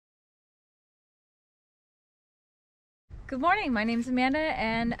Good morning, my name is Amanda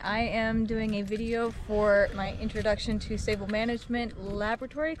and I am doing a video for my Introduction to Stable Management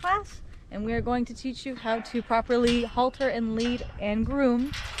laboratory class, and we are going to teach you how to properly halter and lead and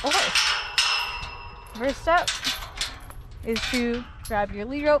groom a horse. First step is to grab your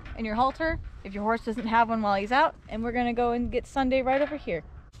lead rope and your halter if your horse doesn't have one while he's out, and we're going to go and get Sunday right over here.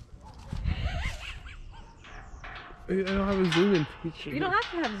 I don't have a zoom in feature. You don't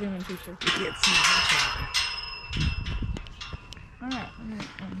have to have a zoom in feature. You can't see the Alright,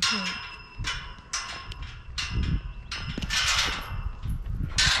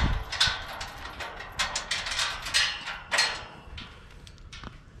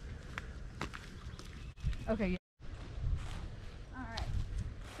 okay. Alright,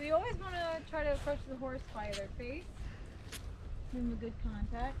 so you always want to try to approach the horse by their face. Give them a good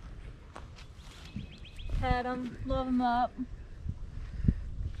contact. Pat them, love them up.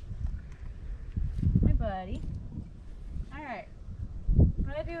 Hi, buddy. Alright,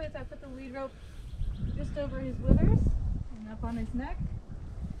 what I do is I put the lead rope just over his withers and up on his neck.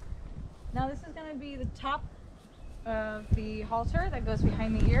 Now this is going to be the top of the halter that goes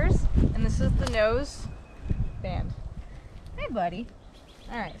behind the ears, and this is the nose band. Hey, buddy.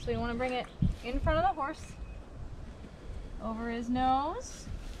 Alright, so you want to bring it in front of the horse, over his nose,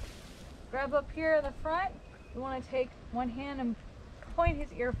 grab up here in the front. You want to take one hand and point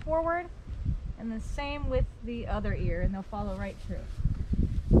his ear forward, and the same with the other ear, and they'll follow right through.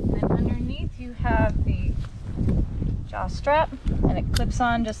 And then underneath you have the jaw strap, and it clips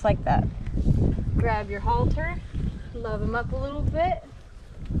on just like that. Grab your halter, love him up a little bit,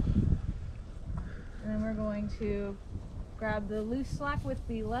 and then we're going to grab the loose slack with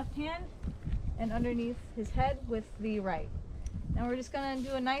the left hand and underneath his head with the right. Now we're just going to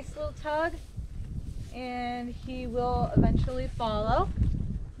do a nice little tug, and he will eventually follow.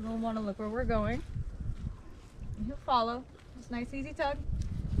 You'll want to look where we're going, and he'll follow. Just nice easy tug,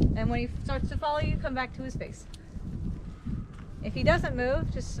 and when he starts to follow you, come back to his face. If he doesn't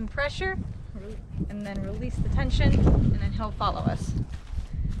move, just some pressure and then release the tension, and then he'll follow us.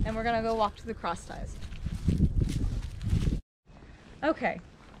 And we're gonna go walk to the cross ties. Okay,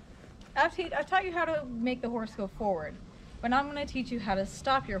 I've taught you how to make the horse go forward, but now I'm going to teach you how to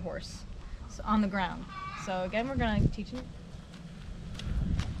stop your horse on the ground. So again, we're going to teach you.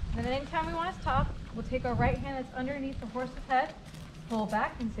 And then anytime we want to stop, we'll take our right hand that's underneath the horse's head, pull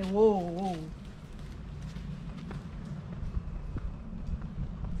back and say, whoa, whoa.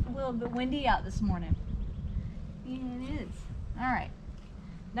 It's a little bit windy out this morning. Yeah, it is. All right.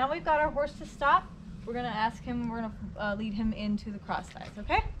 Now we've got our horse to stop. We're going to ask him, we're going to lead him into the cross ties,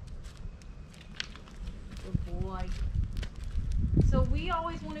 okay? Good boy. So we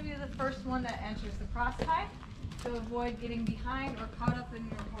always want to be the first one that enters the cross tie to avoid getting behind or caught up in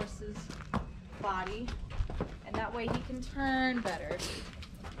your horse's body, and that way he can turn better.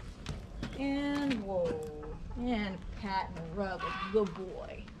 And whoa, and pat and rub, a good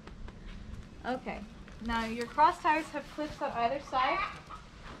boy. Okay, now your cross ties have clips on either side.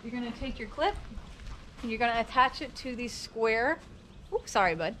 You're going to take your clip and you're going to attach it to the square, oops,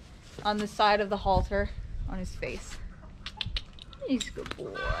 sorry bud, on the side of the halter on his face. He's a good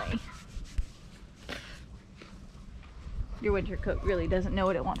boy. Your winter coat really doesn't know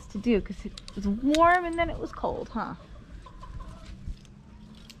what it wants to do because it was warm and then it was cold, huh?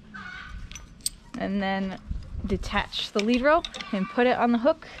 And then detach the lead rope and put it on the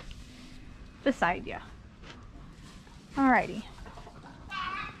hook beside you. Alrighty.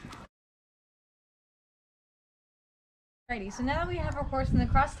 Alrighty, so now that we have our horse in the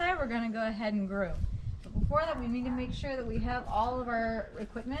cross tie, we're going to go ahead and groom. But before that, we need to make sure that we have all of our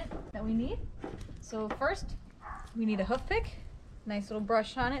equipment that we need. So first, we need a hoof pick, nice little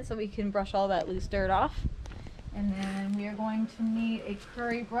brush on it so we can brush all that loose dirt off. And then we are going to need a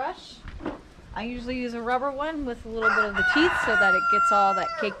curry brush. I usually use a rubber one with a little bit of the teeth so that it gets all that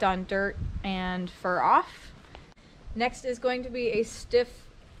caked on dirt and fur off. Next is going to be a stiff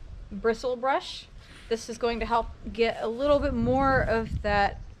bristle brush. This is going to help get a little bit more of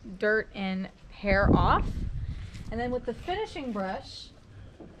that dirt and hair off. And then with the finishing brush,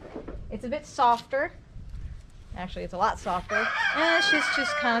 it's a bit softer. Actually, it's a lot softer. And it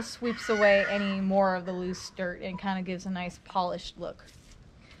just kind of sweeps away any more of the loose dirt and kind of gives a nice polished look.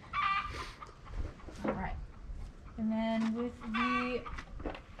 All right. And then with the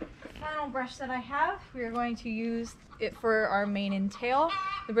final brush that I have, we are going to use it for our mane and tail.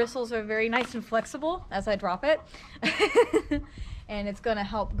 The bristles are very nice and flexible as I drop it. And it's going to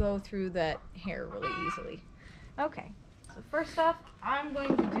help go through that hair really easily. Okay, so first off, I'm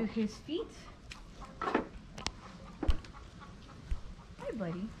going to do his feet. Hi,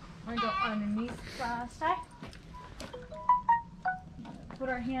 buddy. I'm going to go underneath the cross tie. Put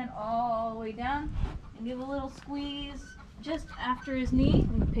our hand all the way down and give a little squeeze just after his knee,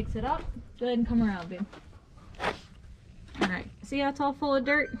 and he picks it up. Go ahead and come around, babe. Alright, see how it's all full of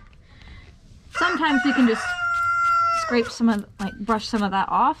dirt? Sometimes we can just scrape some of, like brush some of that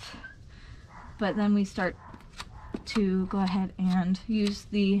off, but then we start to go ahead and use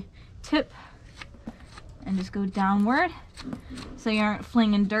the tip and just go downward so you aren't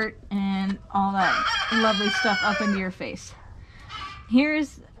flinging dirt and all that lovely stuff up into your face.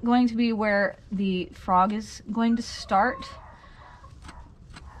 Here's going to be where the frog is going to start,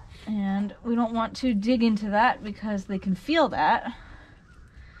 and we don't want to dig into that because they can feel that.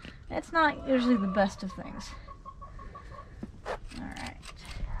 It's not usually the best of things. Alright.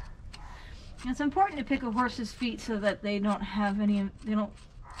 It's important to pick a horse's feet so that they don't have any, they don't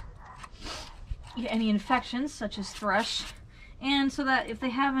get any infections such as thrush, and so that if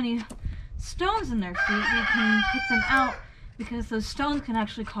they have any stones in their feet, we can pick them out, because those stones can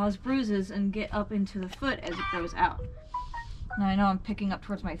actually cause bruises and get up into the foot as it goes out. Now I know I'm picking up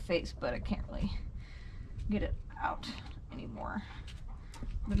towards my face, but I can't really get it out anymore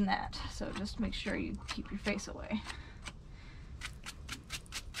than that. So just make sure you keep your face away.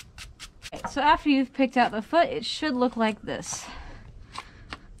 Okay, so after you've picked out the foot, it should look like this.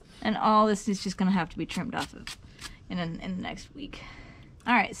 And all this is just gonna have to be trimmed off of in the next week.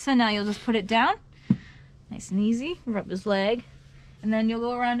 Alright, so now you'll just put it down. Nice and easy. Rub his leg. And then you'll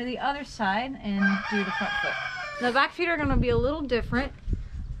go around to the other side and do the front foot. The back feet are going to be a little different.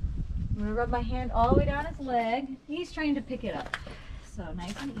 I'm going to rub my hand all the way down his leg. He's trying to pick it up. So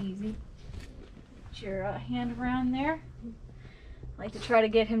nice and easy. Put your hand around there. I like to try to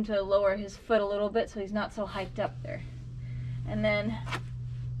get him to lower his foot a little bit so he's not so hiked up there. And then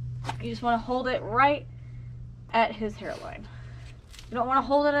you just want to hold it right at his hairline. You don't want to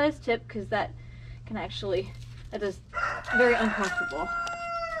hold it at his tip because that is very uncomfortable.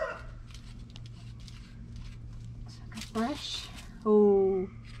 So I got a brush. Oh,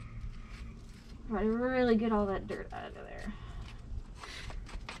 try to really get all that dirt out of there.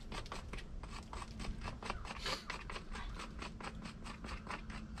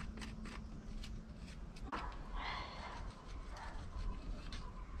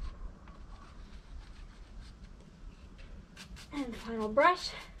 And final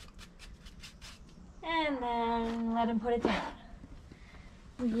brush. And then let him put it down.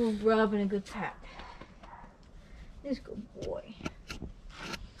 A good rub and a good pat. This good boy.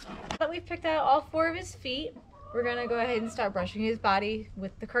 Now that we've picked out all 4 of his feet, we're going to go ahead and start brushing his body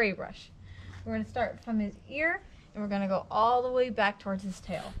with the curry brush. We're going to start from his ear, and we're going to go all the way back towards his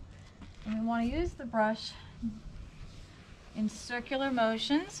tail. And we want to use the brush in circular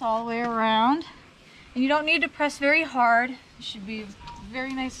motions all the way around. And you don't need to press very hard. It should be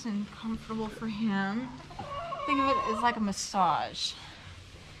very nice and comfortable for him. Think of it as like a massage.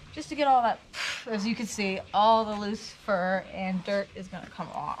 Just to get all that, as you can see, all the loose fur and dirt is going to come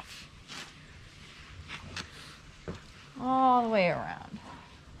off. All the way around.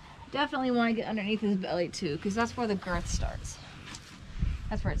 Definitely want to get underneath his belly too, because that's where the girth starts.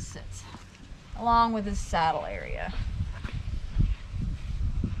 That's where it sits. Along with his saddle area.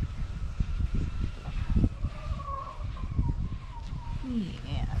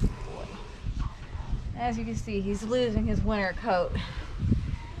 Yeah, boy. As you can see, he's losing his winter coat,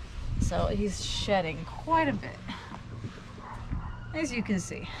 so he's shedding quite a bit. As you can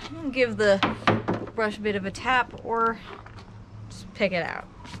see, you can give the brush a bit of a tap or just pick it out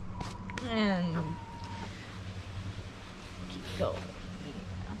and keep going.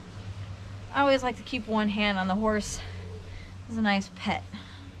 I always like to keep one hand on the horse. It's a nice pet.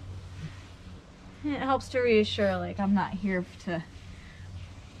 It helps to reassure, like, I'm not here to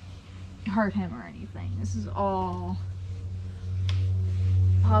hurt him or anything. This is all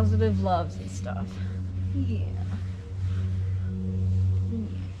positive loves and stuff. Yeah.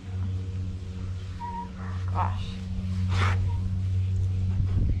 Gosh.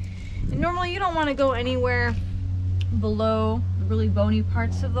 And normally you don't want to go anywhere below the really bony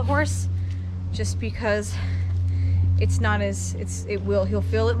parts of the horse, just because it's not as, he'll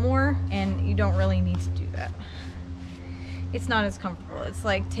feel it more, and you don't really need to do that. It's not as comfortable. It's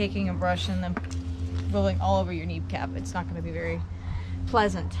like taking a brush and then rolling all over your kneecap. It's not going to be very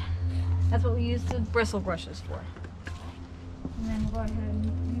pleasant. That's what we use the bristle brushes for. And then we'll go ahead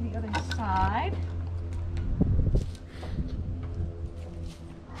and do the other side.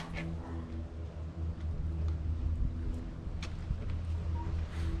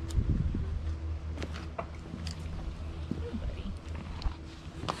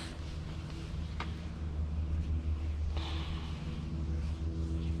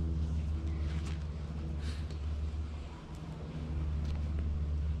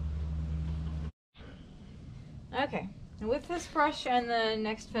 Okay, and with this brush and the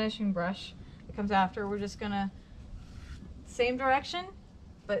next finishing brush that comes after, we're just gonna, same direction,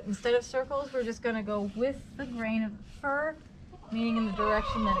 but instead of circles, we're just gonna go with the grain of the fur, meaning in the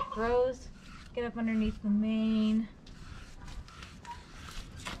direction that it grows. Get up underneath the mane.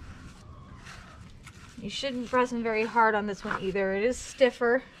 You shouldn't press them very hard on this one either. It is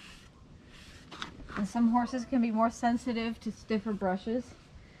stiffer. And some horses can be more sensitive to stiffer brushes.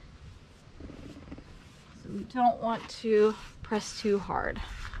 So we don't want to press too hard.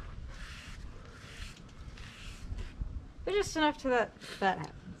 But just enough to that happens.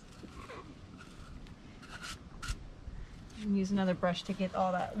 And use another brush to get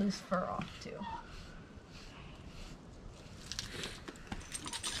all that loose fur off too.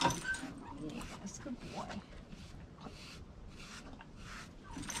 Yes, good boy.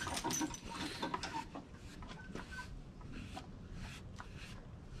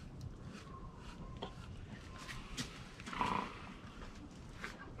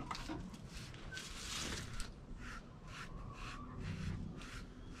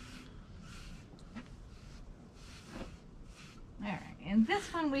 Alright, and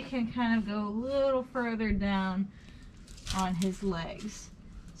this one we can kind of go a little further down on his legs,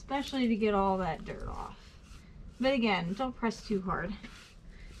 especially to get all that dirt off. But again, don't press too hard.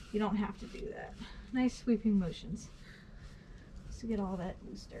 You don't have to do that. Nice sweeping motions just to get all that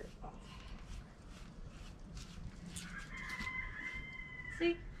loose dirt off.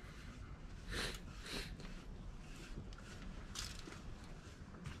 See?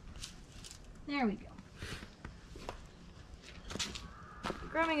 There we go.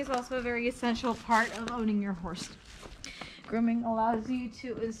 Grooming is also a very essential part of owning your horse. Grooming allows you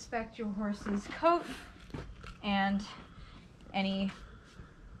to inspect your horse's coat and any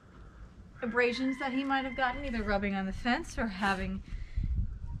abrasions that he might have gotten, either rubbing on the fence or having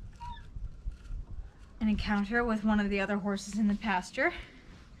an encounter with one of the other horses in the pasture.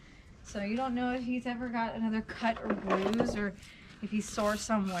 So you don't know if he's ever got another cut or bruise or if he's sore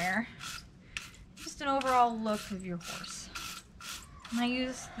somewhere. Just an overall look of your horse. And I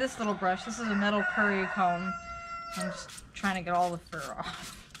use this little brush. This is a metal curry comb. I'm just trying to get all the fur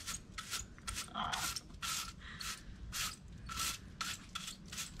off.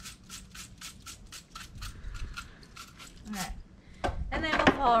 Alright. And then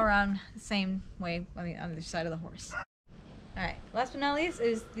we'll follow around the same way on the other side of the horse. Alright, last but not least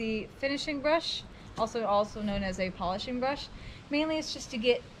is the finishing brush, also known as a polishing brush. Mainly it's just to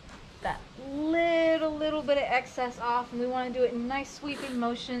get that little bit of excess off, and we want to do it in nice sweeping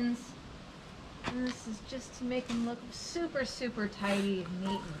motions. And this is just to make him look super tidy and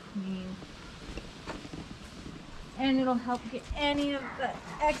neat and clean. And it'll help get any of the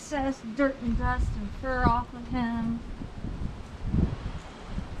excess dirt and dust and fur off of him.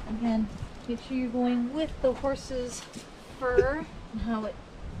 Again, make sure you're going with the horse's fur and how it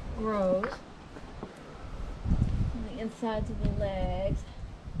grows. On the insides of the legs.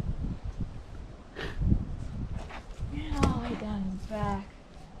 And all the way down his back.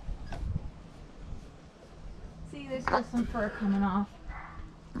 See, there's still some fur coming off.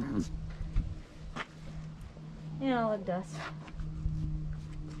 And all the dust.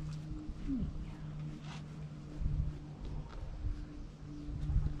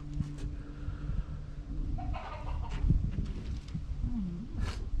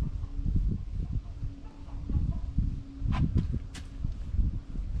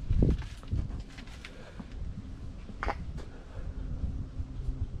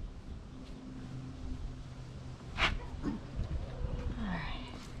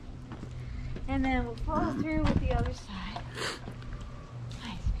 And then we'll follow through with the other side.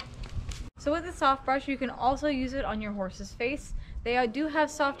 Nice. So with the soft brush, you can also use it on your horse's face. They do have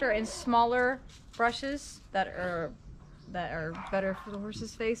softer and smaller brushes that are better for the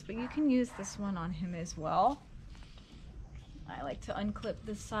horse's face, but you can use this one on him as well. I like to unclip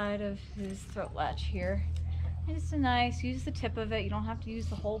the side of his throat latch here. And it's nice, use the tip of it. You don't have to use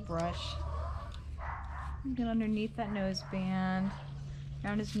the whole brush. Get underneath that nose band,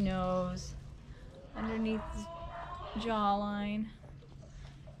 around his nose, underneath his jawline,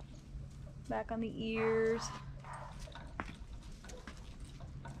 back on the ears,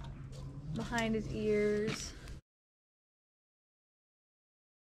 behind his ears.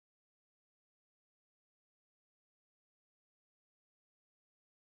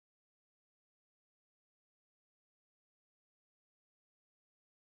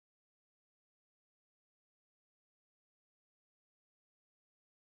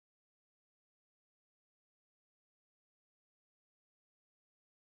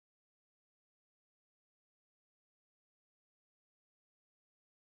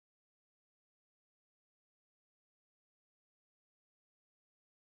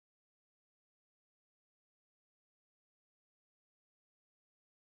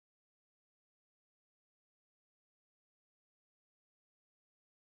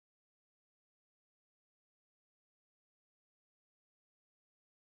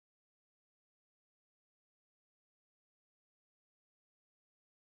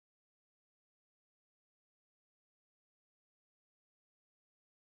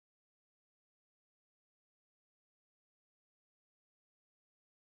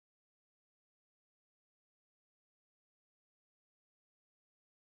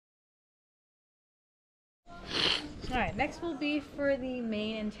 Alright, next will be for the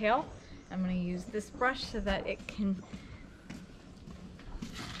mane and tail. I'm going to use this brush so that it can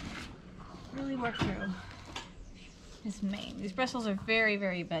really work through his mane. These bristles are very,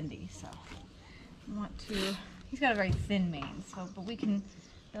 very bendy, so I want to, he's got a very thin mane, so, but we can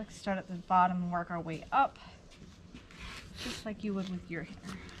like start at the bottom and work our way up, just like you would with your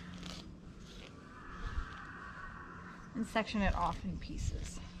hair. And section it off in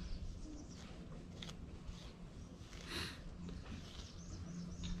pieces.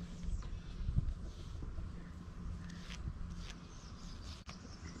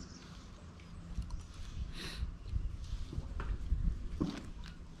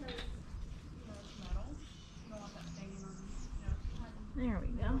 There we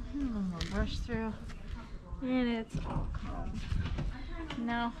go. And a little more brush through. And it's all combed.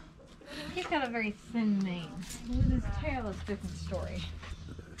 Now, he's got a very thin mane. With his tail, it's a different story.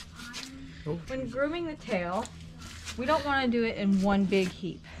 When grooming the tail, we don't want to do it in one big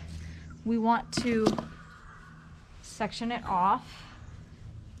heap. We want to section it off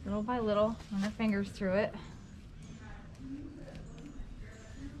little by little, run our fingers through it.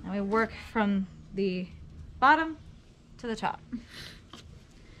 And we work from the bottom to the top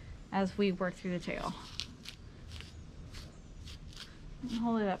as we work through the tail. And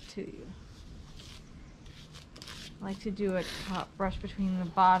hold it up to you. I like to do a top brush between the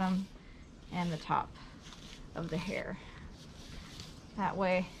bottom and the top of the hair. That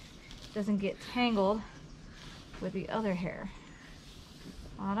way it doesn't get tangled with the other hair.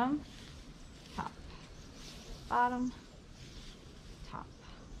 Bottom, top, bottom, top.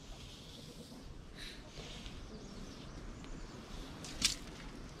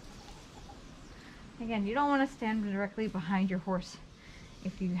 Again, you don't want to stand directly behind your horse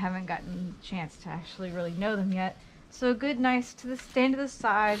if you haven't gotten a chance to actually really know them yet. So good, nice to stand to the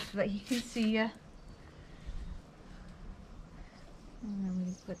side so that he can see you. And then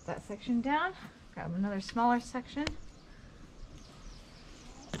we put that section down. Grab another smaller section.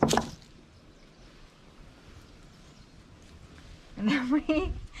 And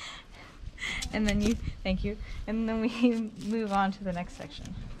then thank you. And then we move on to the next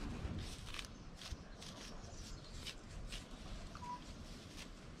section.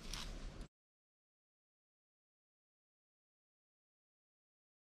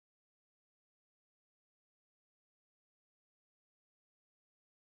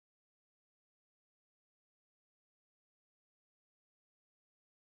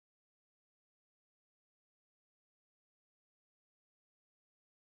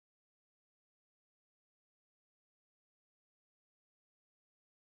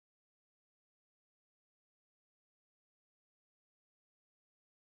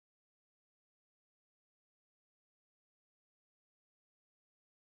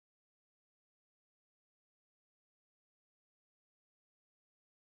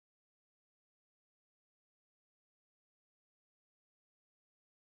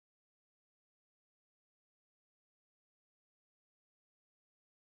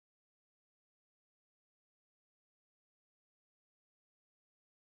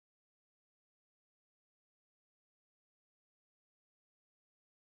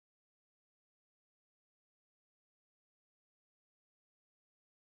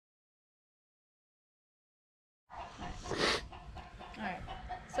 Alright,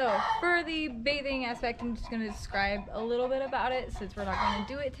 so for the bathing aspect, I'm just going to describe a little bit about it since we're not going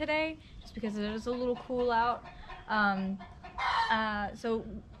to do it today, just because it is a little cool out. So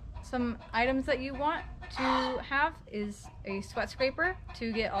some items that you want to have is a sweat scraper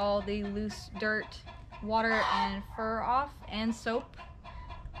to get all the loose dirt, water, and fur off, and soap.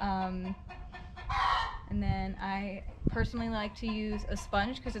 And then I personally like to use a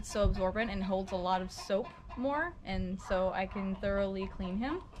sponge because it's so absorbent and holds a lot of soap more, and so I can thoroughly clean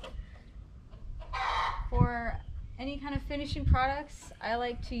him. For any kind of finishing products, I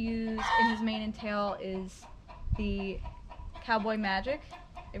like to use in his mane and tail is the Cowboy Magic.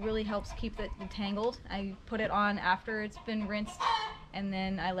 It really helps keep it detangled. I put it on after it's been rinsed, and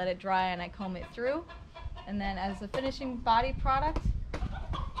then I let it dry and I comb it through. And then as a finishing body product,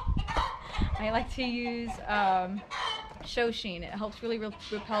 I like to use Show Sheen. It helps really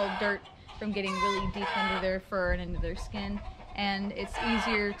repel dirt from getting really deep under their fur and into their skin, and it's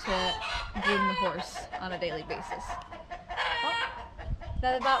easier to groom the horse on a daily basis. Well,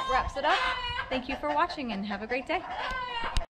 that about wraps it up. Thank you for watching and have a great day.